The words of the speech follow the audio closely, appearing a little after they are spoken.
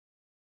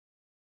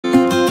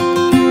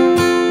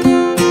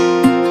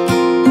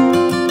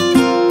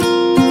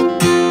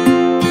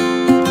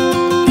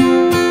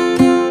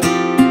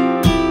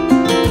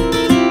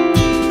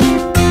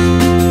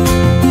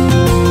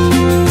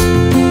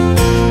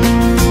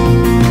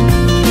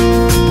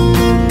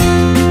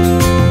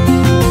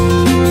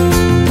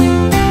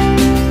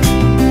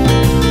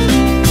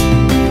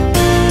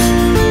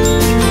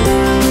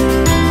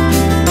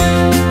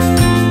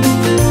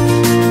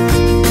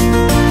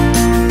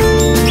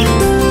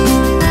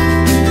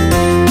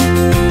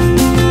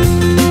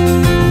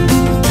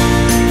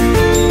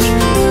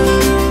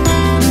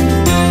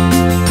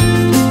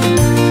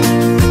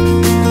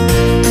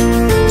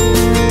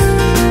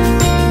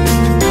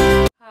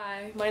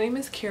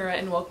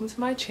welcome to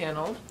my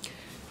channel.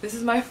 This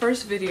is my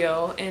first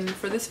video, and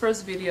for this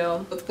first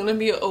video it's gonna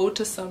be an ode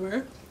to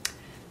summer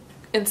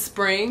and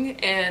spring,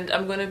 and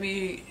I'm gonna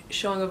be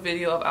showing a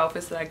video of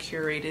outfits that I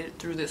curated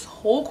through this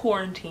whole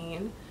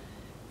quarantine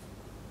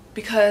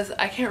because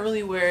I can't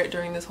really wear it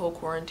during this whole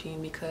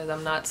quarantine because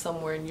I'm not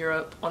somewhere in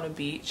Europe on a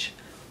beach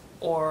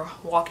or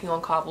walking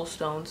on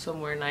cobblestone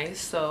somewhere nice.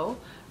 So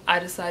I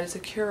decided to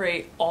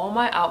curate all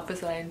my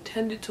outfits that I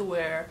intended to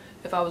wear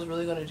if I was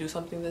really going to do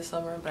something this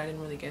summer, but I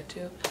didn't really get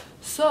to.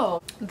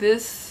 So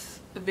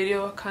this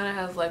video kind of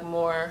has like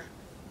more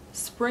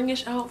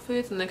springish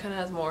outfits, and then kind of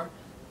has more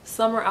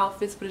summer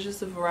outfits, but it's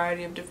just a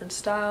variety of different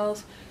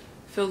styles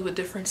filled with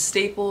different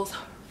staples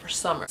for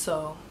summer.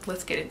 So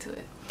let's get into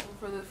it.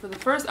 For the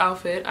first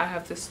outfit, I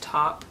have this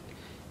top.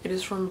 It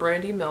is from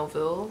Brandy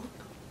Melville.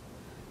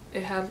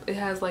 It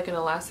has like an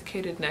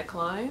elasticated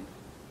neckline.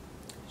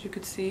 As you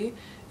could see,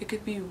 it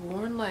could be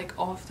worn like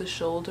off the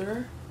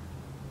shoulder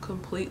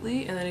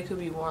completely, and then it could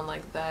be worn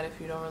like that if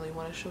you don't really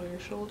want to show your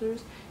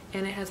shoulders.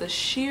 And it has a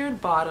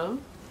sheared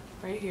bottom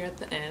right here at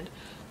the end,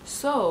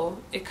 so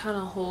it kind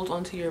of holds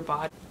onto your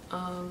body.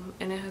 And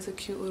it has a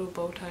cute little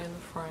bow tie in the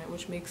front,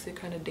 which makes it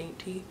kind of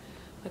dainty.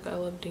 Like I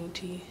love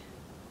dainty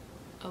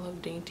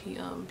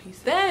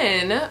pieces.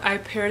 Then I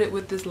paired it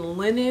with this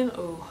linen,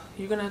 oh,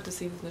 you're gonna have to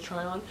see this in the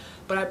try on,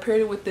 but I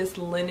paired it with this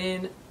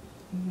linen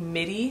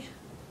midi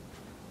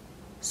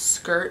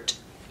skirt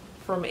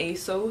from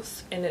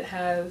ASOS, and it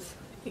has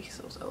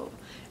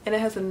and it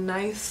has a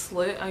nice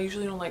slit. I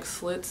usually don't like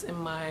slits in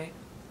my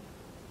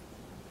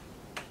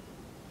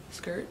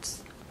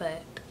skirts,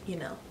 but you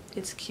know,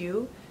 it's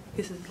cute.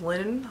 This is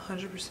linen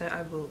 100%.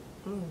 I will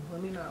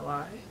let me not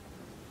lie,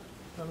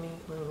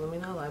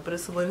 but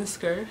it's a linen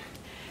skirt.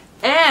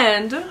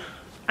 And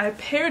I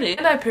paired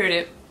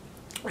it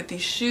with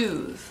these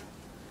shoes,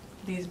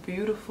 these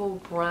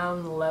beautiful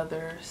brown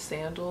leather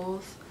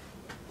sandals.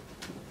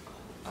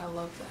 I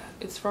love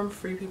that. It's from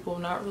Free People.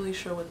 I'm not really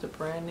sure what the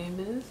brand name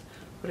is,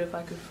 but if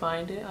I could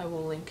find it, I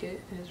will link it.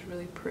 And it's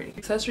really pretty.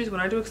 Accessories, when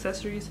I do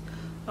accessories,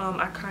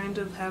 I kind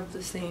of have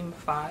the same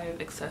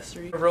 5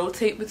 accessories. I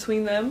rotate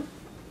between them.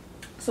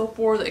 So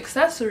for the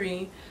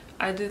accessory,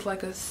 I did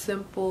like a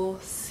simple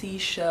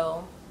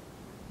seashell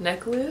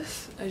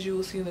necklace, as you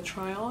will see in the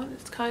try on.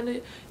 It's kind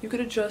of, you could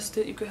adjust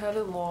it, you could have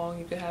it long,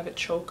 you could have it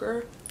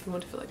choker if you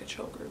want to feel like a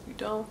choker, if you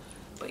don't.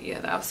 But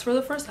yeah, that's for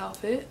the first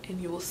outfit, and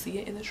you will see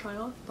it in the try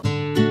on.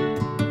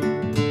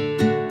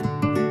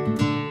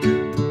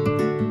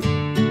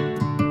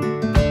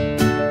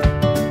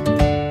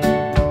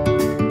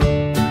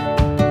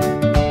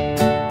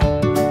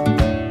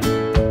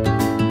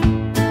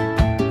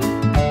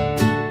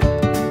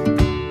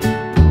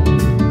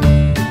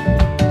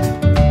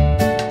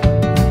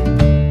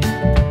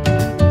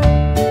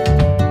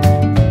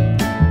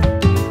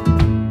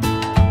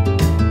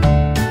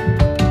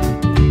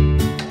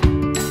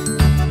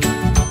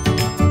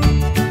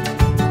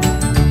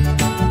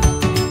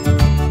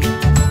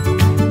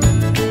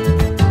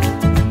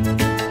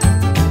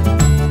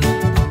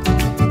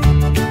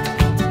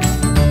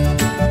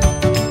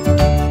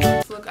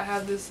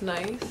 This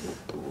nice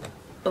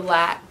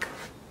black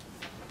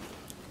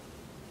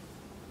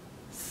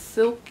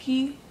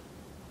silky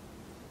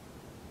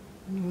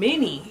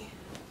mini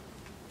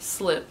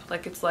slip,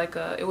 like it's like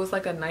it was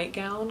like a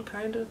nightgown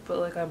kind of, but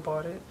like I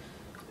bought it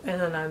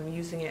and then I'm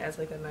using it as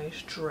like a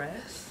nice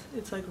dress.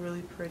 It's like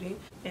really pretty,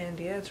 and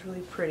yeah, it's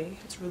really pretty.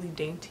 It's really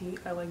dainty.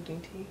 I like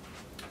dainty.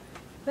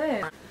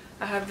 Then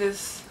I have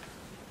this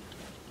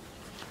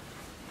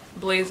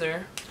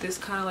blazer, this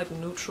kind of like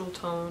neutral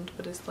toned,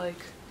 but it's like,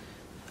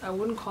 I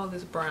wouldn't call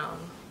this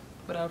brown,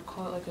 but I would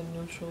call it like a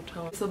neutral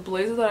tone. It's a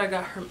blazer that I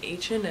got from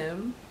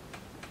H&M.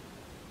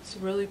 It's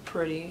really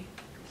pretty.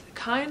 It's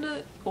kind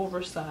of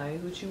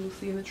oversized, which you will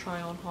see in the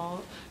try on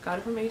haul. Got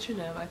it from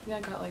H&M. I think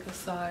I got like a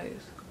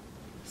size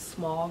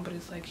small, but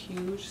it's like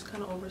huge. It's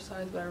kind of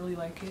oversized, but I really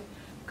like it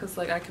because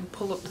like I can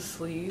pull up the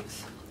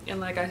sleeves, and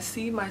like I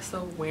see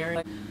myself wearing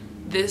like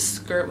this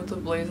skirt with the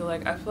blazer.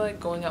 Like I feel like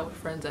going out with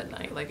friends at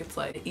night. Like it's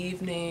like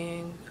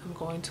evening, I'm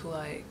going to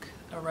like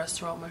a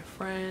restaurant with my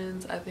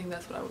friends. I think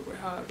that's what I would wear,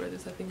 how I wear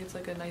this. I think it's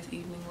like a nice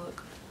evening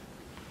look.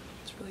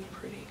 It's really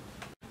pretty.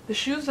 The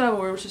shoes that I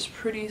wear, which is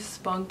pretty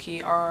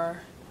spunky,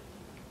 are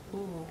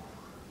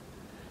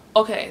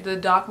the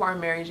Doc Marten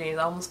Mary Janes.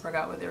 I almost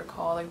forgot what they're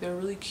called. Like they're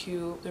really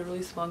cute, they're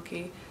really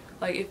spunky.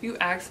 Like if you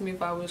asked me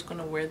if I was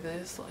gonna wear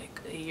this like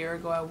a year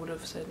ago, I would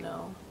have said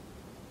no,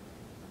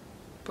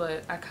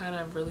 but I kind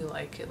of really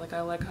like it. Like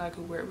I like how I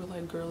could wear it with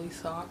like girly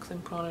socks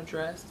and put on a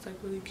dress. It's like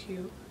really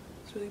cute.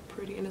 It's really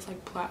pretty, and it's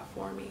like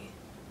platformy.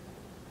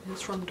 And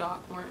it's from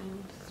Doc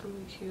Marten. It's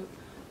really cute.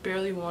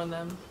 Barely worn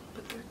them,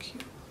 but they're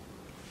cute.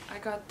 I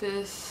got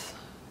this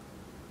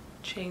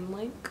chain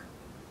link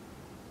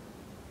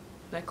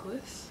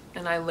necklace,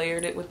 and I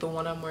layered it with the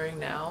one I'm wearing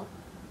now,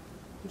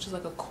 which is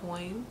like a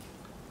coin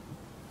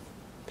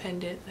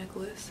pendant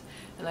necklace,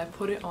 and I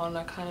put it on.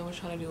 I kind of was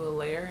trying to do a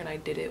layer, and I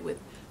did it with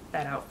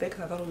that outfit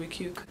because I thought it would be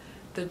cute.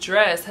 The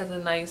dress has a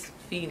nice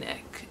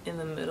V-neck in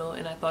the middle,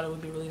 and I thought it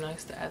would be really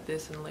nice to add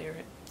this and layer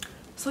it.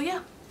 So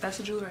yeah, That's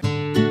the jewelry.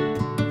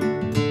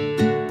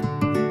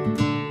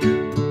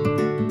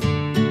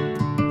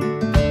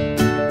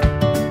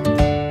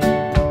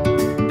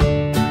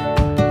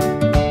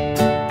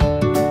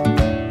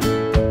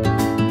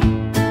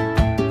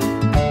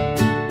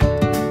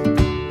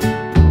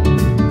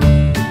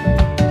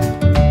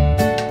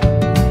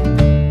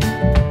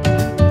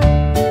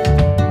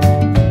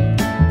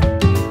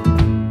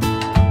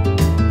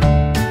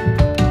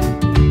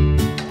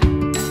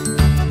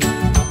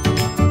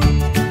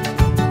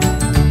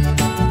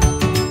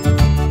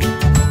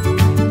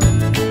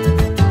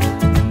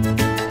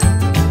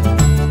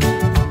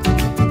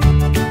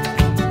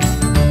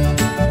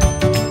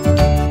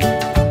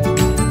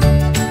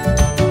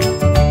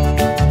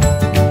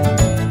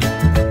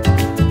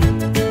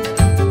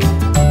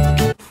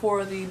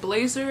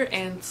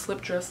 And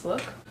slip dress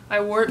look, I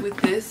wore it with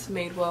this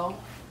Madewell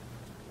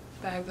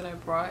bag that I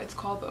brought. It's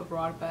called a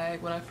broad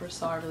bag. When I first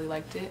saw it, I really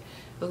liked it. It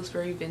looks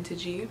very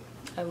vintagey.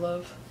 I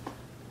love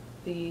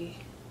the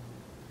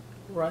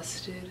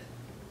rusted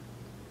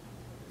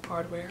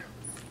hardware.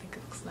 I think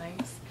it looks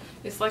nice.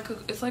 It's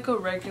like a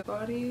regular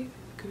body.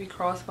 It could be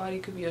crossbody,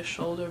 it could be a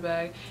shoulder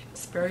bag.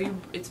 It's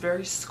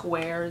very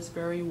square, it's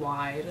very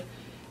wide.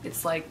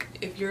 It's like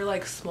if you're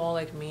like small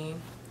like me,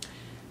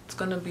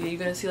 you're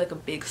gonna see like a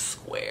big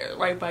square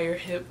right by your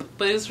hip,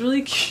 but it's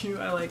really cute.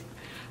 I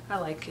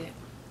like it.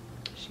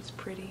 She's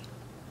pretty.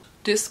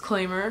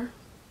 Disclaimer,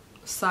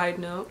 side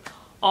note,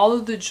 all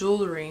of the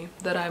jewelry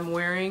that I'm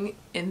wearing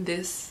in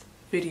this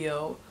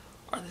video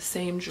are the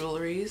same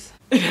jewelries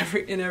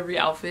in every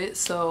outfit.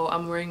 So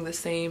I'm wearing the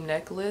same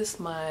necklace,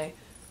 my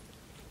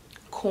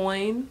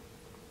coin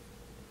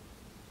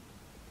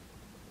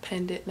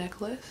pendant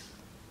necklace,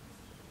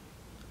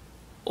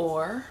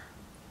 or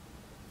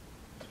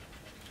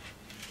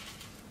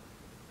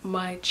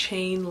my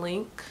chain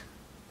link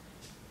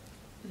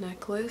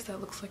necklace that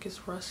looks like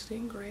it's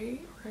rusting.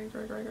 Great.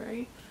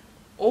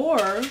 Or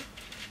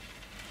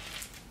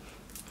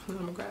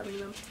I'm grabbing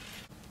them.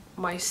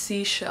 My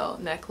seashell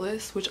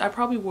necklace, which I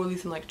probably wore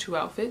these in like 2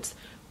 outfits,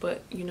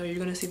 but you know, you're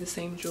gonna see the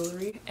same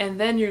jewelry, and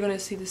then you're gonna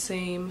see the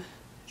same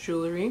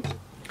jewelry.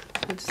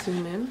 Let's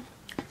zoom in.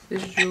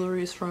 This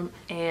jewelry is from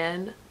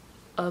And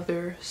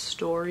Other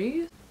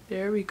Stories.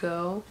 There we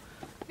go.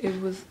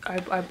 It was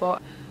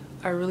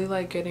I really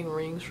like getting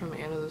rings from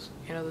And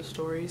Other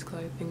Stories because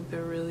I think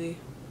they're really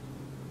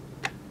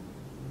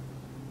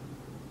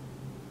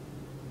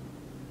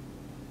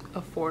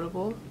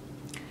affordable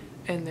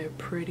and they're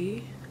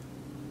pretty.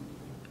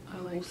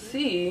 We'll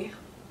see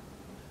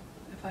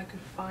if I can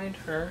find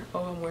her.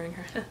 Oh, I'm wearing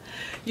her.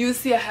 You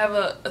see I have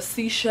a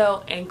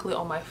seashell anklet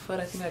on my foot.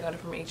 I think I got it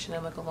from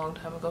H&M like a long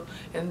time ago,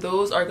 and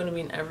those are going to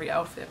be in every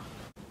outfit.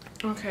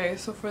 Okay,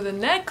 so for the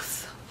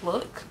next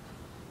look,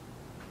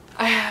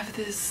 I have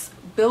this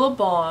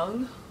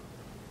Billabong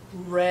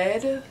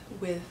red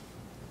with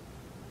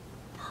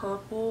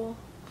purple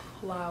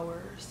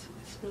flowers.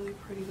 It's really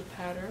pretty, the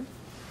pattern.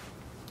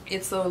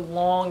 It's a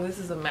long, this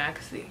is a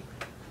maxi.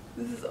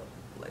 This is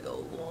like a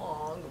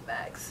long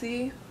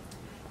maxi.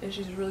 And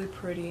she's really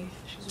pretty.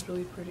 She's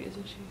really pretty,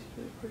 isn't she? She's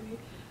really pretty.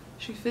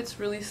 She fits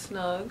really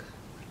snug.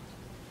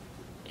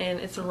 And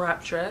it's a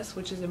wrap dress,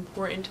 which is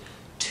important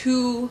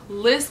to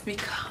list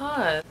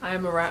because I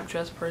am a wrap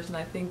dress person.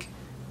 I think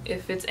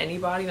it fits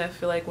anybody, and I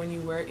feel like when you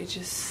wear it, it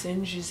just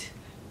singes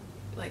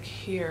like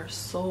here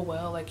so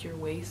well, like your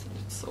waist, and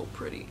it's so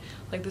pretty.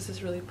 Like, this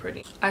is really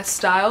pretty. I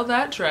styled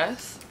that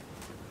dress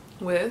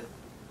with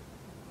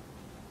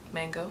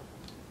mango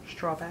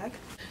straw bag,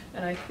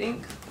 and I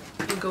think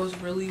it goes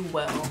really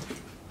well.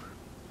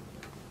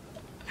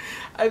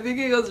 I think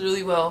it goes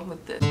really well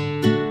with this.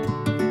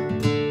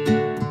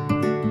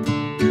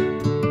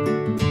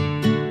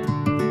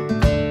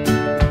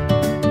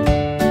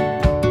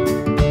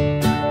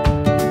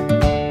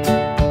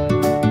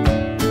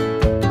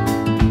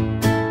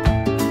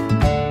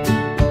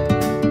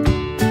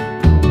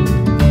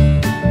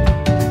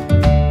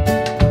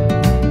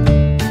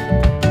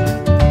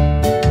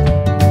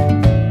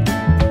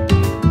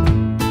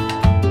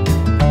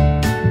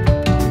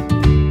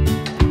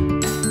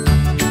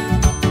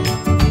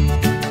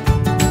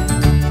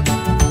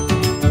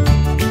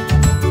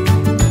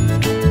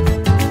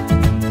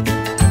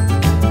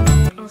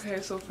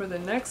 So for the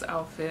next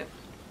outfit,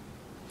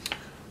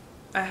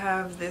 I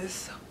have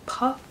this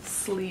puff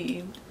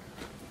sleeve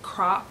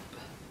crop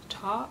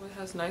top. It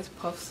has nice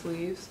puff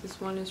sleeves. This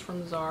one is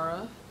from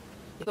Zara.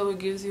 So it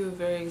gives you a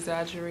very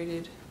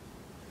exaggerated,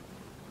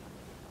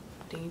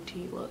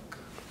 dainty look.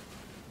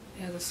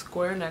 It has a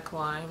square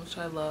neckline, which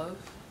I love.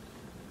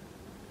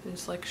 And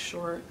it's like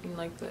short, and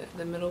like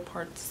the middle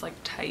part's like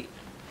tight.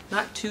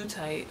 Not too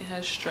tight, it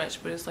has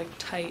stretch, but it's like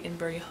tight and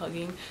very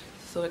hugging.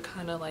 So it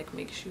kind of like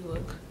makes you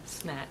look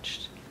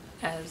snatched,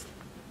 as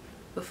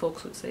the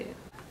folks would say it.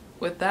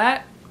 With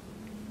that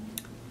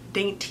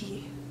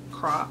dainty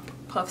crop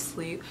puff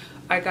sleeve,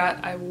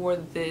 I wore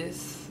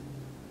this.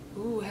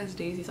 Ooh, it has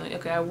daisies on it.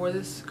 Okay, I wore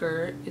this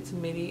skirt. It's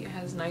midi. It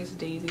has nice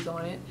daisies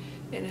on it,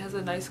 and it has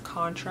a nice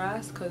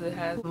contrast because it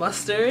has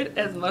mustard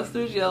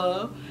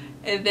yellow,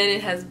 And then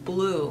it has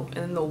blue and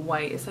then the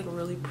white. It's like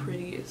really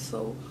pretty. It's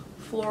so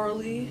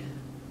florally.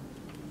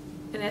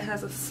 And it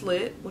has a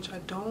slit, which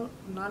I'm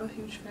not a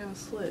huge fan of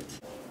slits.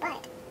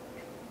 But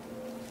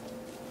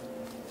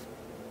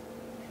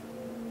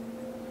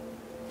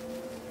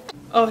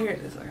oh, here it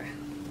is. Okay.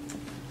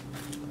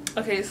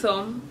 Okay,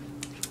 so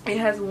it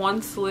has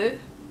one slit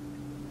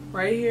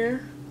right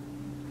here.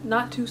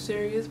 Not too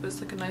serious, but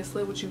it's like a nice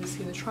slit, which you can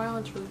see in the try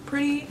on. It's really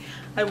pretty.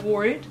 I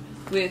wore it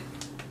with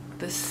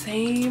the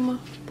same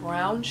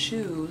brown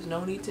shoes.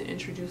 No need to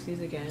introduce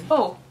these again.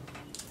 Oh,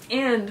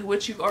 and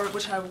which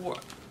I wore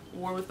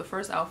with the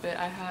first outfit.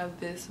 I have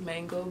this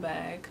mango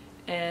bag,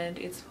 and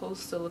it's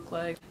supposed to look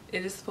like the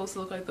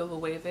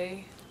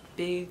Loewe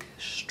big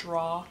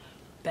straw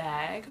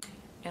bag,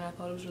 and I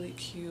thought it was really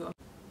cute.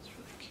 It's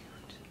really cute.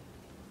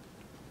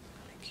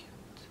 Really cute.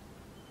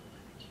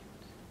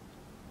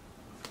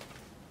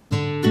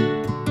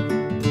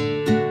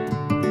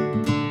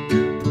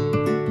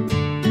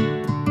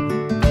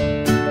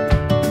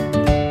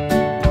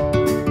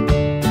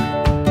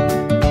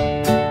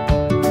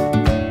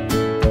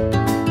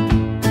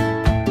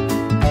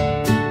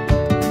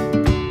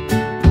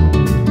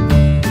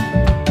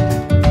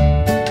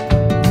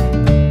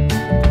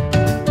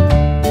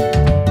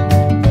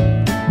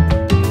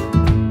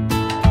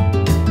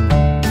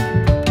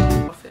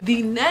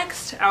 The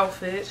next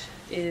outfit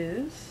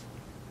is,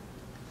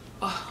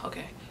 oh,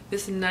 okay,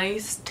 this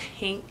nice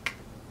tank,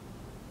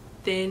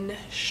 thin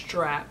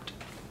strapped,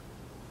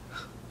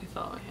 it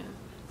fell on my hand,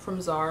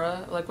 from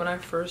Zara. Like when I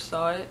first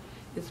saw it,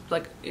 it's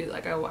like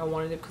I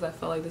wanted it because I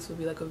felt like this would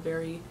be like a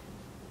very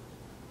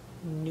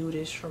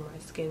nudish for my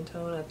skin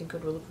tone. I think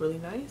it would look really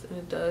nice, and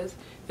it does.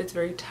 It's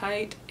very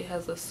tight. It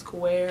has a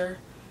square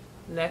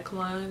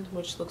neckline,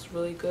 which looks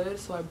really good,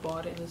 so I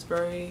bought it, and it's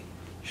very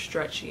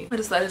stretchy. I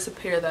decided to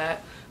pair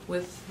that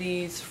with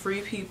these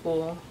Free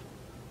People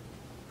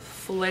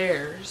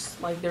flares,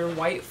 like they're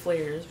white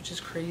flares, which is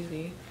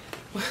crazy.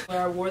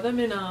 I wore them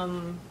in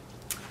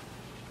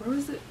where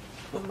was it,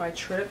 on my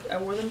trip? I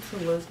wore them to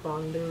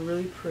Lisbon. They were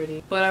really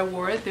pretty, but I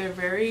wore it. They're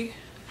very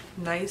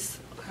nice,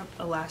 have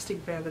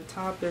elastic band at the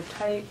top, they're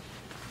tight,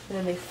 and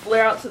then they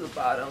flare out to the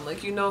bottom,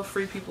 like, you know,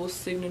 Free People's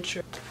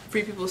signature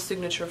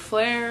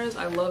flares.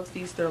 I love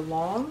these. They're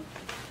long,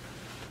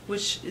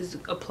 which is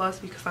a plus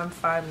because I'm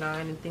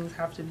 5'9" and things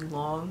have to be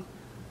long,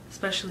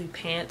 especially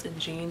pants and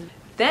jeans.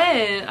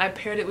 Then I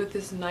paired it with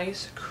this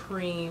nice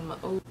cream.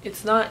 Oh,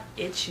 it's not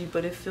itchy,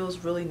 but it feels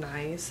really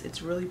nice.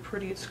 It's really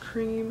pretty. It's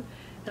cream.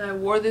 And I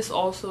wore this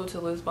also to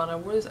Lisbon. I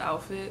wore this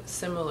outfit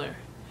similar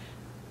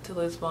to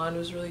Lisbon. It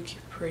was really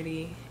cute,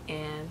 pretty,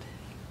 and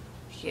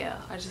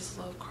yeah, I just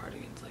love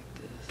cardigans like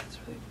this. It's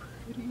really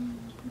pretty.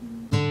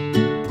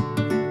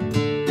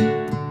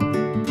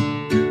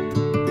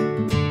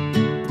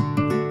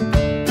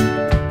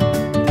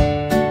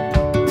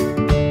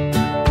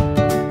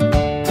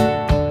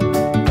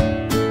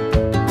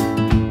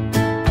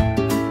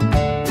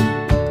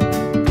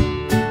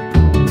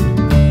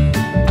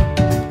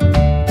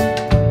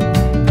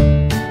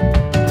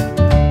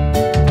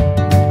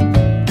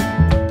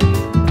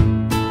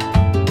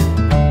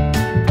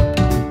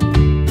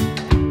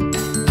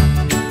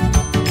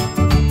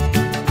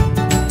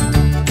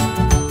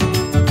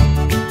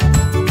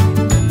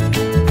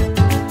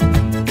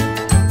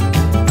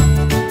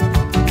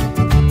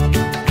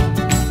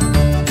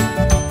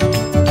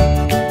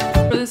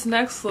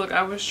 Next look,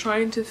 I was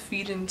trying to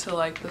feed into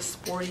like the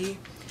sporty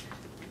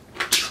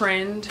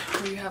trend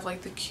where you have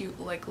like the cute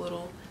like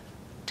little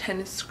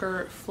tennis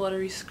skirt,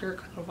 fluttery skirt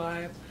kind of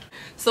vibe.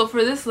 So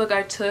for this look,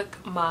 I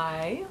took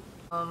my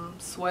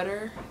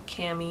sweater,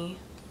 cami,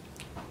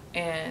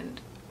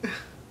 and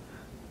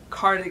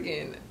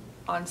cardigan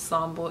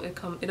ensemble. It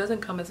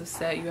doesn't come as a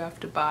set. You have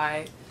to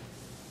buy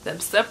them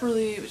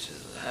separately, which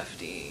is a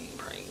hefty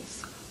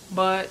price,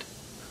 but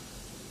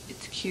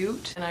it's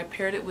cute. And I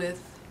paired it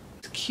with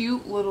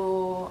cute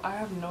little, I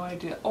have no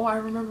idea. Oh, I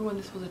remember when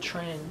this was a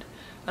trend.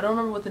 I don't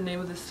remember what the name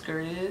of this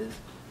skirt is,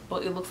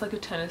 but it looks like a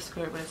tennis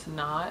skirt, but it's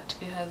not.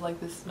 It has like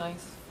this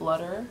nice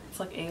flutter. It's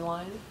like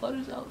A-line. It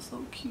flutters out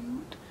so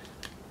cute.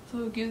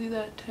 So it gives you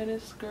that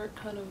tennis skirt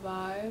kind of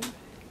vibe.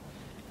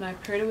 And I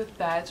paired it with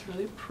that. It's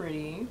really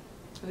pretty.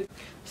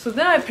 So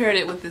then I paired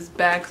it with this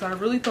bag, because I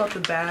really thought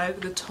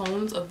the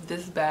tones of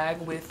this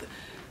bag with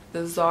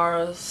the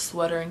Zara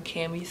sweater and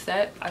cami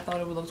set, I thought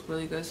it would look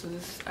really good. So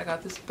I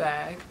got this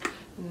bag.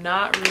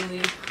 Not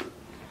really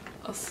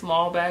a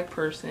small bag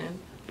person,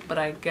 but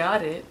I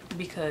got it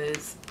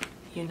because,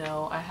 you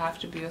know, I have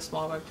to be a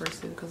small bag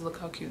person because look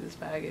how cute this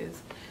bag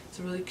is.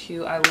 It's really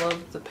cute. I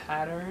love the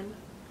pattern.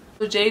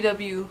 So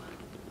JWPEI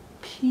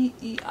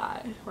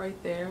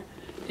right there.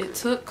 It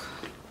took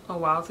a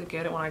while to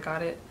get it when I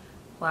got it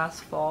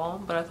last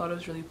fall, but I thought it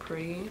was really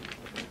pretty.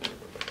 It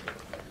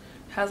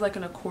has like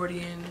an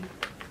accordion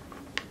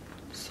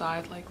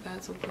side like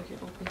that, so like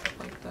it opens up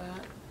like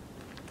that,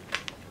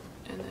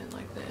 and then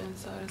like the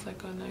inside is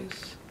like a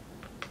nice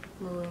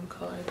maroon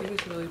color. I think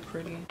it's really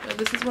pretty. But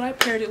this is what I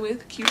paired it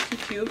with. Cute,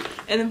 cute, cute.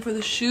 And then for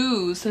the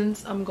shoes,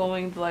 since I'm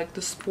going like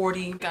the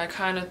sporty, I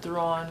kind of threw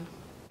on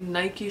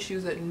Nike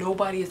shoes that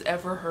nobody has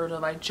ever heard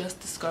of. I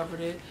just discovered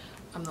it.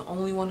 I'm the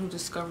only one who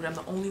discovered it. I'm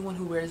the only one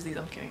who wears these.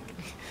 I'm kidding.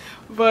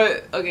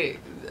 But okay,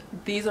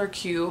 these are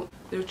cute.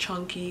 They're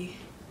chunky.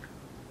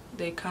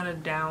 They kind of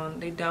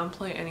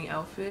downplay any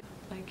outfit.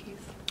 Nikes.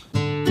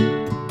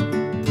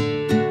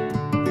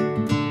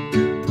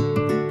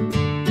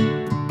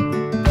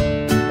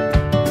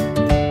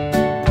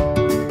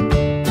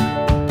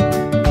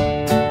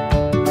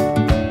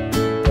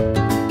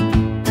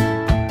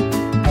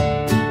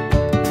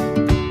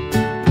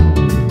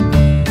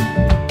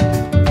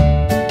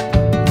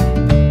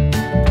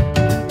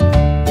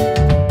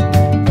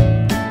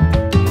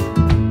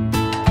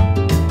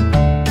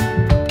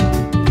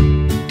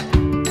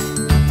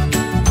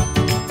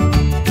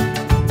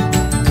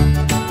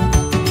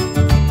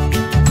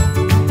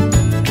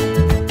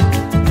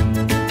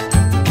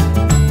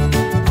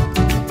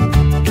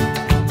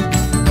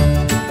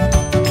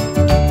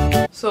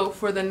 So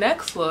for the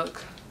next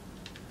look,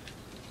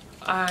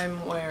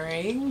 I'm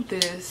wearing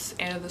this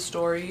Anna the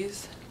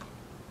Stories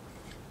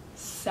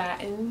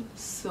satin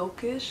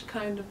silkish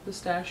kind of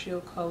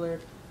pistachio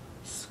colored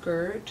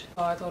skirt.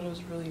 Oh, I thought it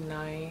was really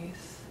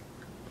nice.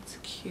 It's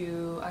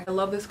cute. I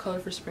love this color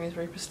for spring. It's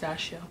very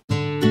pistachio.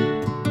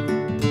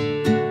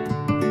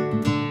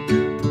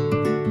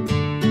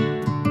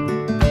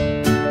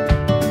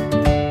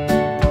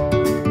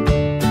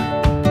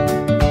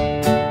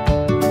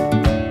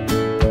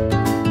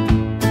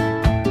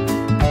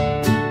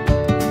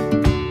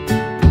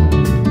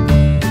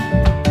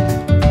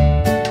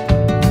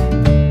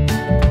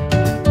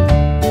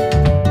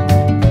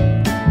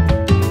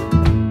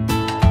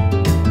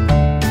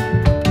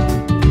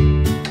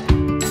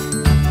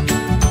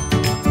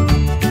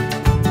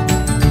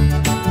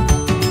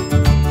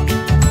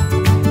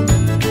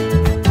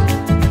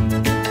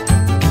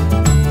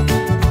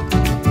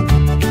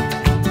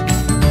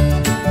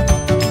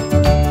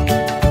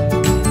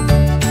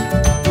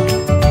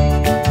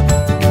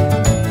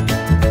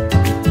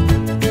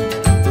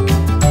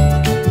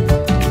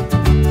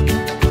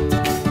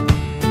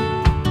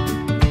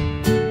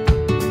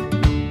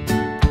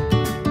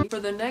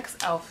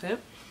 Outfit,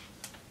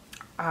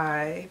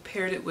 I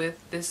paired it with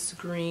this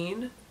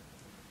green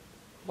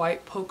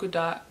white polka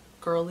dot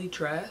girly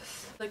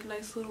dress, like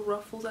nice little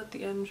ruffles at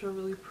the end, which are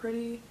really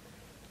pretty.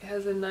 It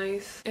has a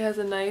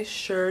nice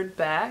shirred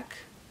back.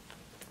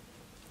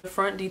 The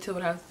front detail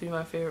would have to be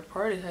my favorite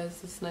part. It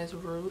has this nice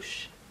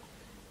ruche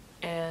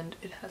and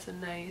it has a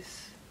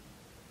nice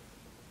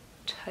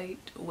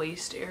tight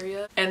waist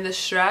area, and the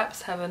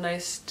straps have a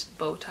nice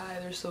bow tie.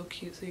 They're so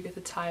cute, so you get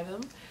to tie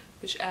them,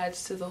 which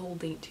adds to the whole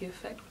dainty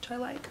effect, which I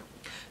like.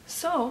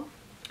 So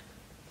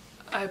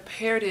I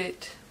paired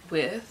it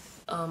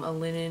with a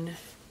linen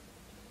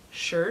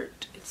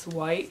shirt. It's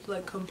white,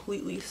 like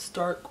completely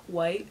stark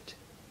white,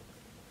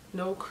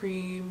 no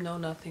cream, no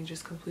nothing,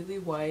 just completely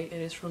white,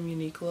 and it's from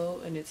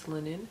Uniqlo and it's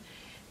linen,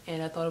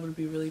 and I thought it would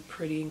be really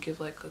pretty and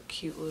give like a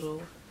cute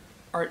little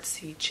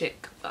artsy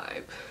chick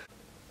vibe.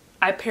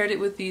 I paired it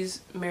with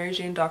these Mary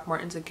Jane Doc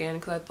Martens again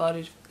because I thought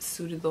it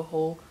suited the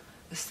whole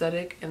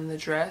aesthetic and the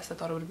dress. I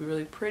thought it would be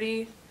really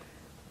pretty.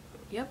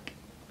 Yep.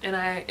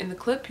 And in the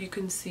clip you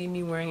can see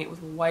me wearing it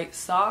with white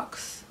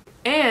socks,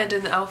 and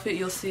in the outfit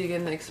you'll see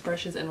again the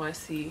Expressions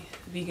NYC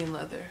vegan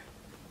leather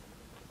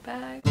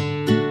bag.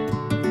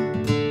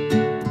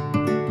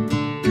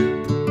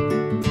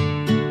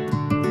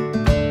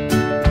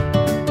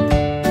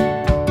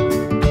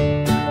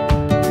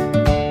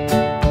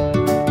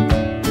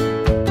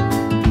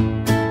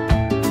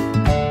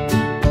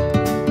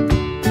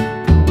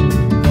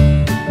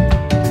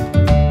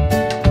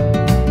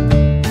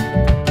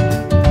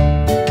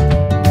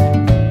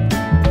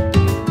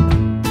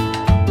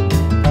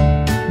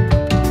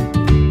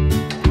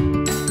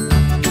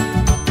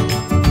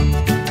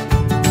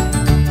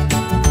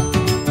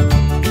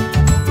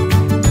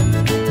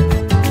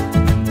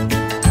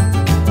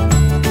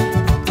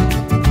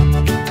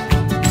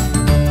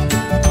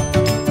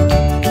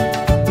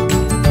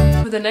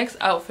 The next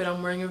outfit,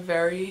 I'm wearing a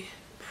very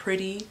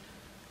pretty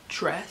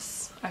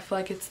dress. I feel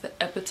like it's the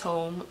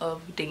epitome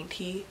of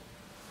dainty,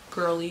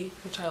 girly,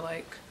 which I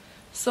like.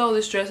 So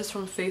this dress is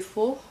from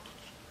Faithful,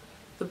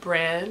 the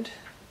brand.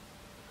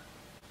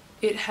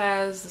 It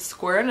has a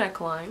square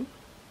neckline,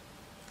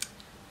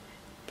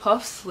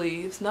 puff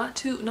sleeves, not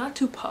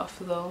too puff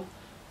though,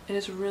 and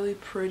it's really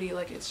pretty.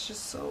 Like, it's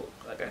just so,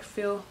 like, I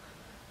feel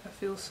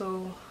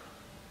so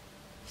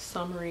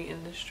summery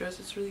in this dress.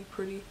 It's really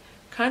pretty.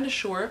 Kind of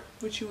short,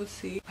 which you would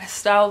see. I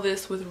styled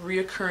this with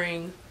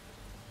reoccurring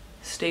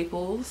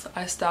staples.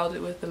 I styled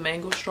it with the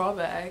mango straw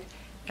bag,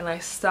 and I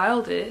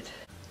styled it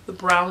the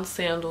brown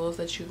sandals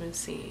that you've been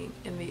seeing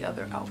in the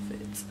other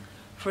outfits.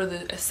 For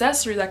the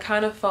accessories, I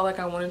kind of felt like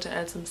I wanted to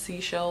add some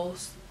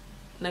seashells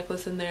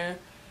necklace in there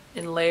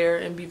and layer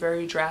and be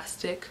very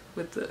drastic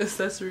with the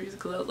accessories,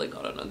 because I was like,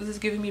 I don't know, this is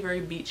giving me very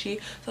beachy.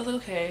 So I was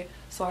like, okay.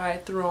 So I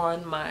threw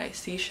on my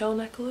seashell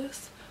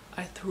necklace.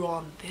 I threw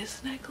on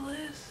this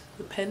necklace,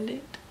 the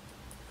pendant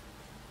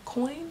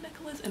coin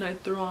necklace, and I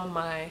threw on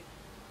my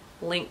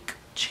link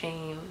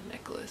chain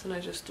necklace, and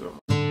I just threw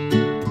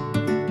them on.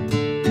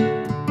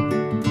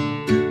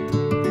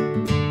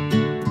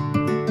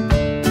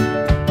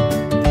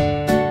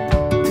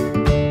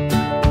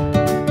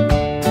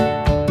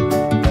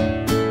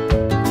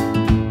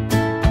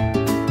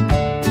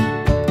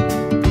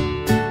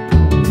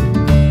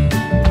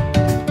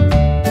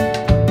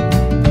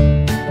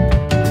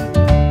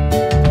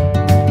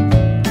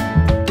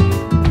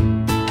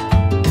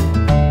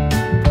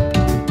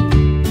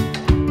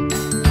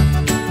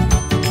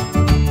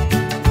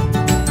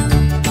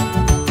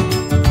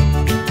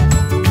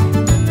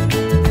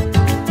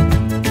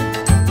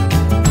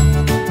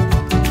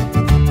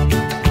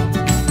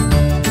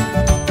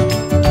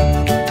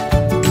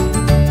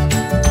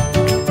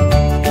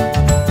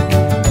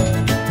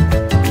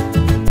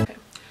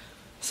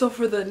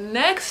 for the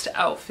next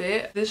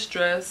outfit, this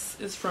dress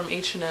is from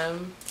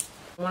H&M.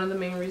 One of the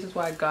main reasons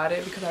why I got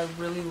it because I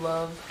really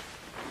love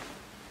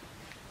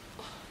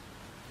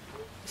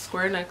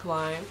square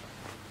neckline,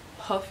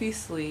 puffy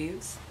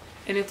sleeves,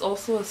 and it's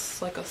also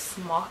like a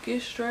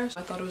smockish dress.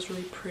 I thought it was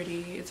really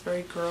pretty. It's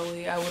very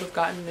girly. I would have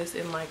gotten this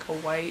in like a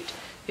white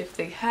if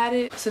they had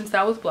it. Since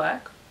that was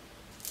black,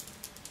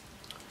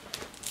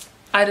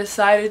 I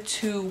decided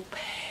to,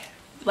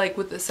 like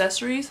with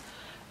accessories,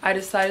 I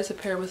decided to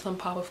pair with some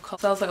pop of color.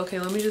 So I was like, okay,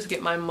 let me just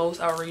get my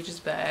most outrageous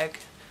bag,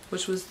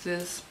 which was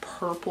this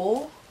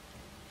purple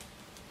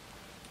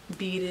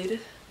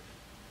beaded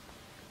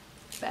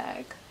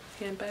bag,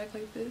 handbag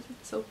like this.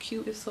 It's so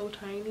cute. It's so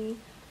tiny.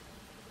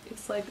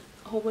 It's like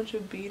a whole bunch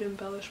of bead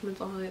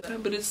embellishments on it,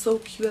 but it's so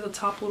cute. At the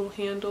top, little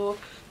handle.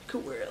 You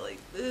could wear it like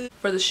this.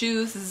 For the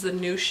shoes, this is a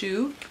new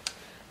shoe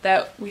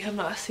that we have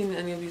not seen in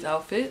any of these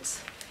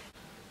outfits.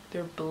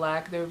 They're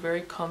black. They're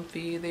very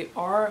comfy. They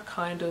are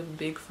kind of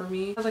big for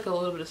me. It has like a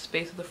little bit of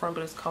space at the front,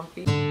 but it's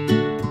comfy.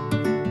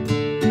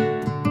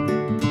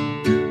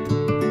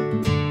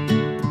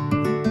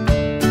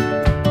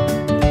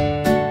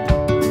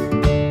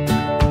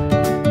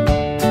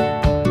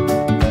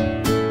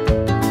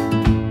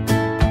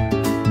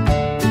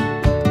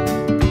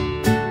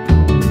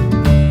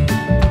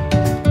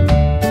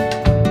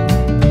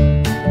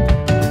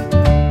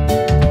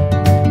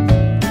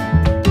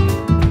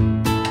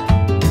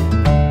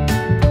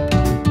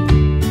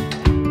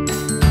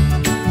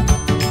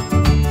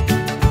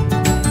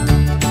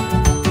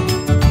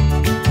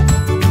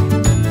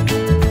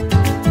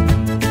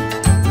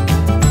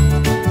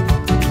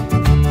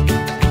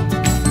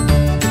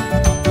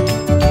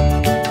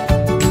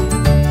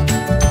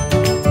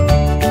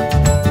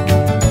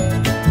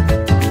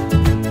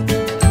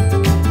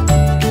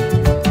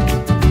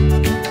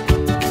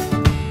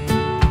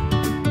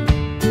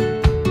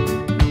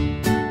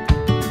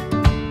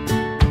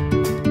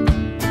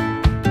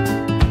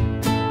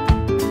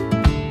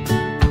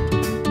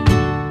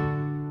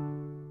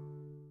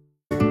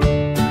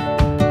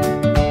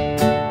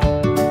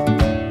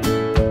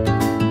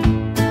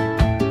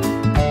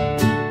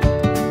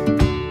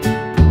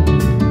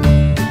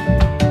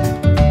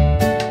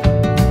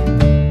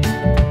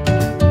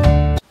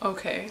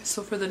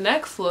 So for the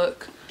next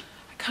look,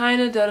 I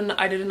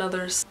did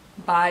another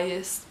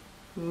bias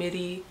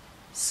midi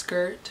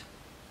skirt.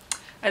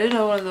 I did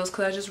another one of those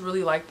because I just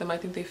really like them. I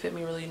think they fit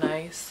me really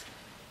nice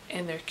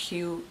and they're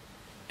cute.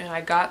 And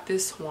I got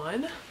this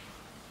one.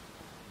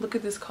 Look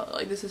at this color.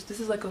 Like this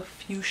is like a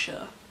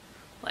fuchsia.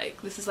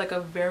 Like this is like a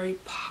very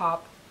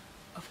pop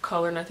of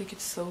color, and I think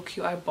it's so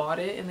cute. I bought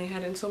it and they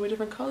had it in so many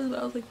different colors, but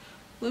I was like,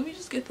 let me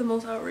just get the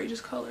most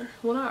outrageous color.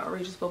 Well, not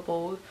outrageous, but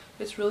bold.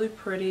 It's really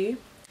pretty.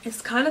 It's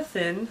kind of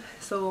thin,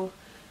 so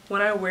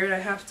when I wear it, I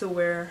have to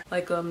wear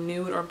like a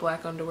nude or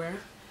black underwear.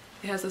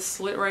 It has a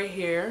slit right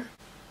here.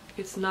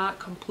 It's not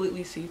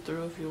completely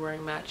see-through if you're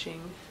wearing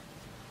matching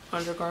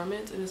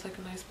undergarments, and it's like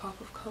a nice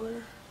pop of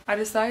color. I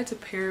decided to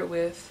pair it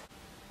with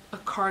a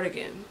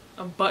cardigan,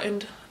 a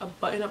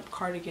button-up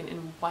cardigan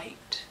in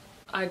white.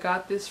 I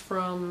got this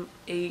from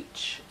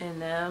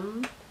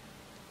H&M,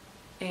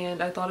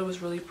 and I thought it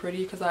was really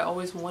pretty because I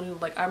always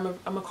wanted, like, I'm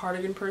a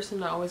cardigan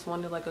person. I always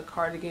wanted like a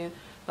cardigan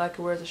that I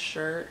could wear as a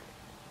shirt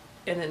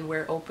and then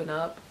wear open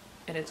up,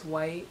 and it's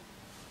white,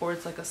 or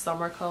it's like a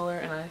summer color,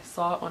 and I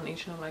saw it on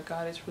H&M. Oh my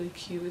god, it's really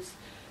cute. It's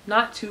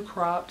not too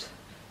cropped,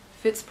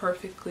 fits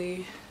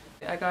perfectly.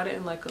 I got it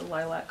in like a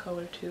lilac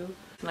color too,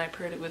 and I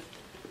paired it with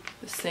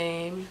the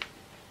same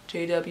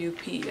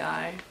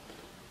FYI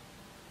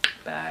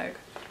bag.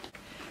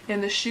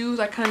 And the shoes,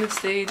 I kind of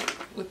stayed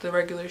with the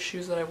regular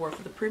shoes that I wore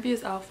for the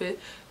previous outfit,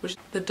 which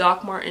the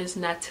Doc Martens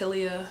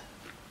Natalia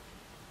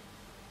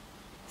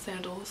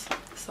sandals.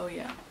 So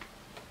yeah.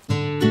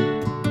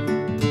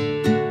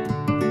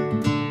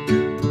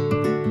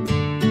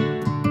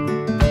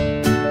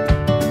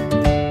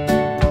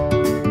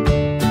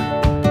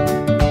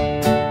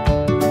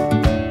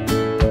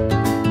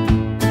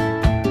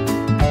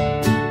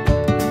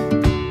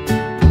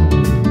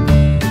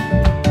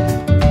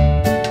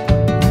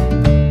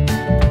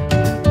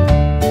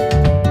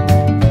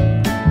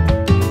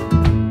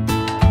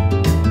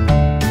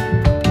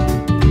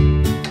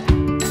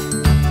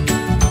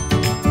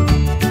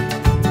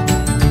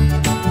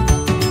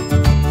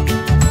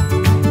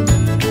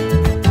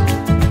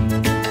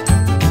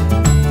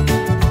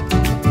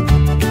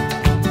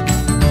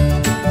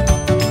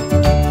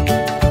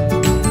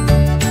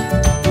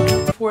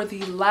 For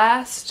the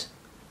last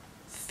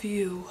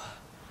few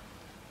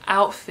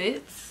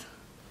outfits,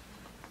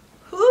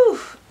 whew,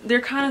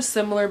 they're kind of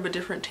similar but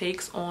different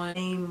takes on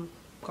same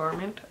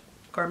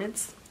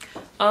garments.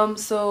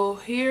 So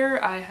here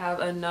I have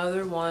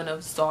another one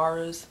of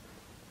Zara's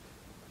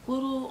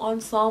little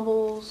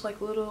ensembles, like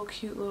little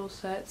cute little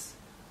sets,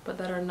 but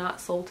that are not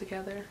sold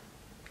together.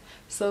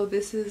 So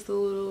this is the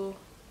little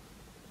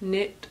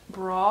knit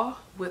bra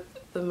with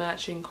the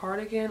matching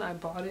cardigan. I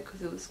bought it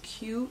because it was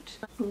cute.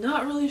 I'm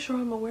not really sure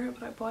I'm gonna wear it,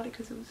 but I bought it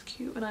because it was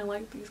cute and I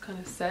like these kind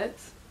of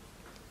sets.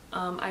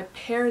 I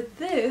paired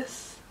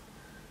this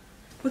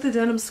with a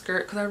denim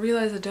skirt, because I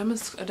realized a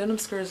denim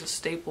skirt is a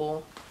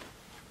staple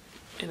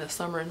in the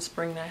summer and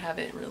spring that I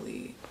haven't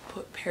really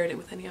paired it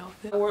with any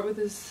outfit. I wore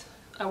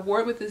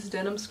it with this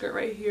denim skirt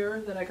right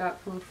here that I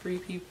got from Free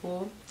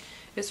People.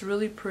 It's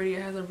really pretty.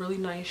 It has a really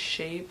nice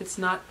shape. It's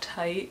not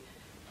tight,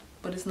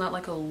 but it's not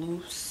like a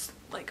loose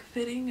like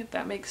fitting, if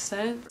that makes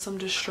sense. Some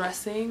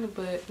distressing,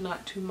 but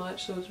not too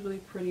much, so it's really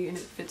pretty and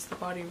it fits the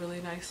body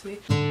really nicely.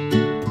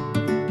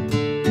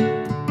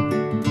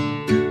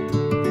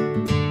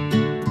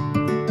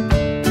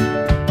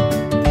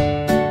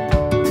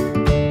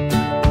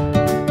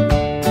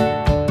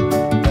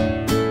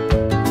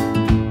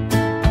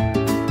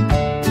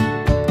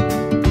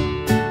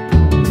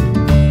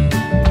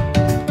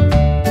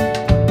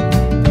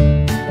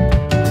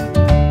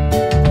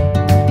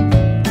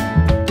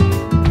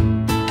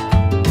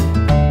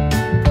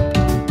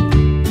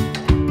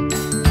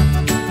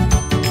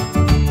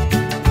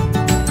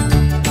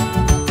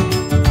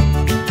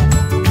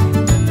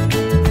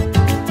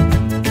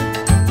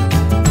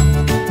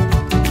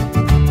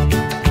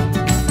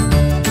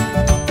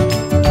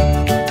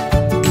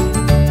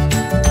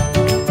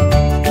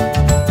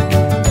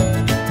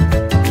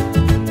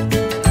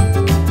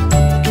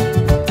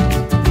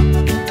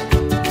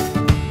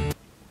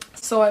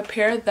 So I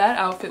paired that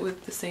outfit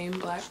with the same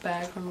black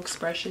bag from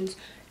Expressions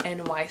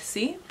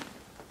NYC.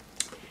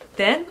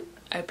 Then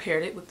I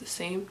paired it with the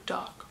same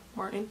Doc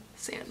Martin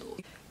sandal.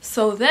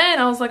 So then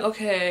I was like,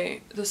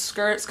 okay, the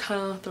skirt's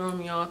kind of throwing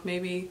me off.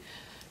 Maybe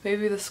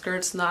the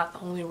skirt's not the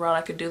only route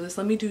I could do this.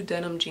 Let me do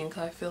denim jeans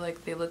because I feel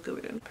like they look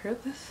good. And pair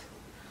this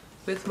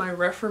with my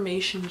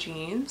Reformation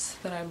jeans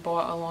that I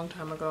bought a long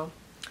time ago.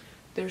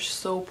 They're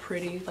so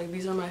pretty. Like,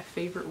 these are my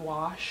favorite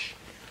wash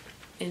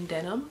in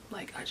denim.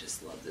 Like, I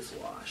just love this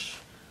wash.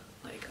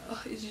 Like,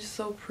 oh, it's just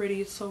so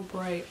pretty. It's so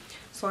bright.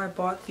 So I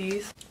bought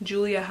these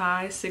Julia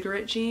High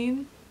cigarette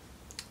jean.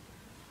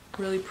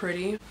 Really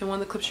pretty. In one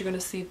of the clips you're gonna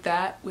see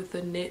that with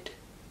the knit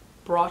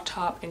bra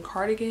top and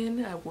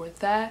cardigan. I wore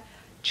that.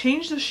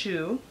 Changed the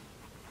shoe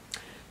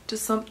to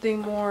something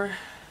more,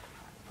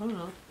 I don't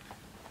know,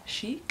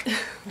 chic,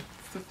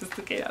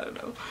 sophisticated, I don't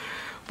know.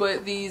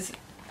 But these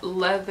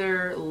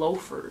leather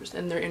loafers,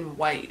 and they're in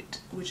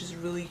white, which is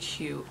really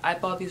cute. I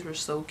thought these were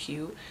so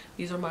cute.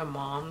 These are my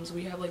mom's.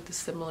 We have like the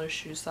similar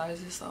shoe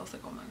sizes, so I was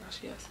like, oh my gosh,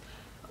 yes.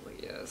 I was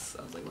like, yes.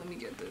 I was like, let me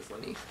get this.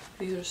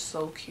 These are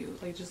so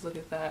cute. Like, just look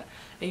at that.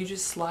 And you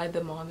just slide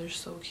them on. They're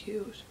so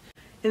cute.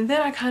 And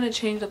then I kind of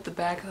changed up the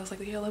bag because I was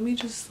like, yeah, let me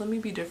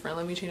be different.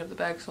 Let me change up the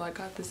bag. So I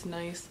got this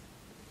nice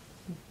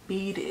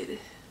beaded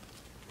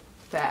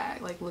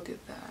bag. Like, look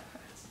at that.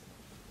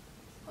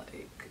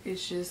 Like,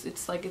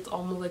 it's like, it's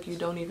almost like you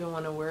don't even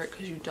want to wear it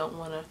because you don't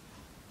want to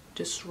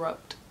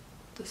disrupt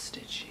the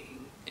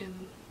stitching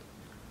and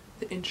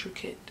the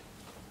intricate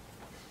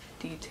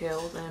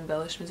details and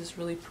embellishments. It's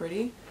really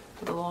pretty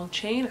with a long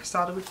chain. I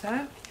started with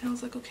that and I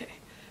was like, okay,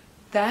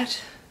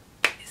 that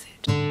is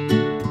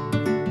it.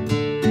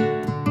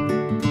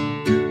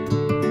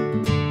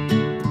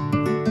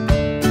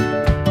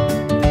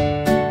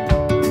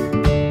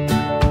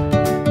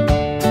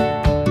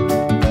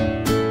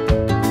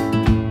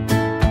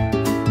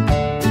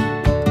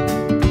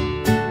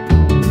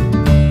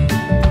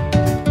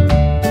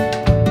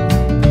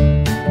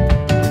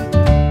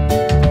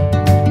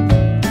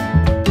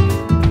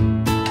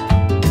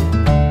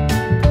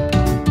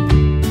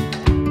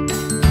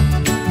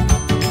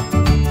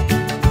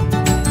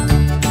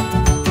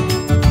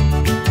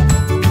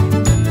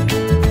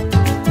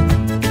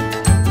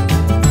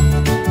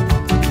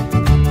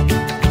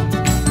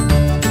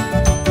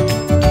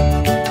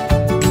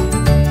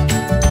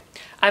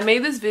 I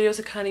made this video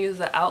to kind of use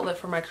the outlet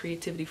for my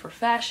creativity for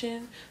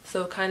fashion.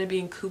 So kind of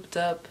being cooped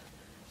up,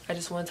 I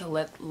just wanted to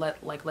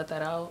let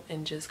that out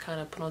and just kind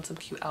of put on some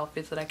cute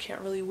outfits that I can't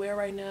really wear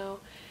right now.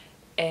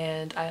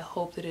 And I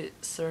hope that it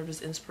served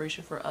as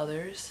inspiration for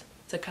others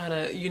to kind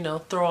of, you know,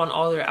 throw on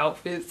all their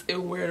outfits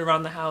and wear it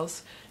around the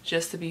house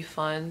just to be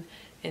fun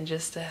and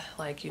just to,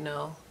 like, you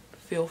know,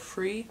 feel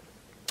free.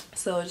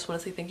 So I just want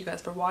to say thank you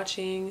guys for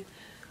watching.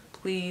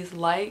 Please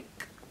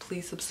like,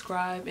 please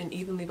subscribe, and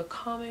even leave a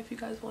comment if you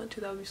guys want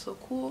to. That would be so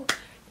cool.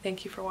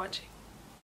 Thank you for watching.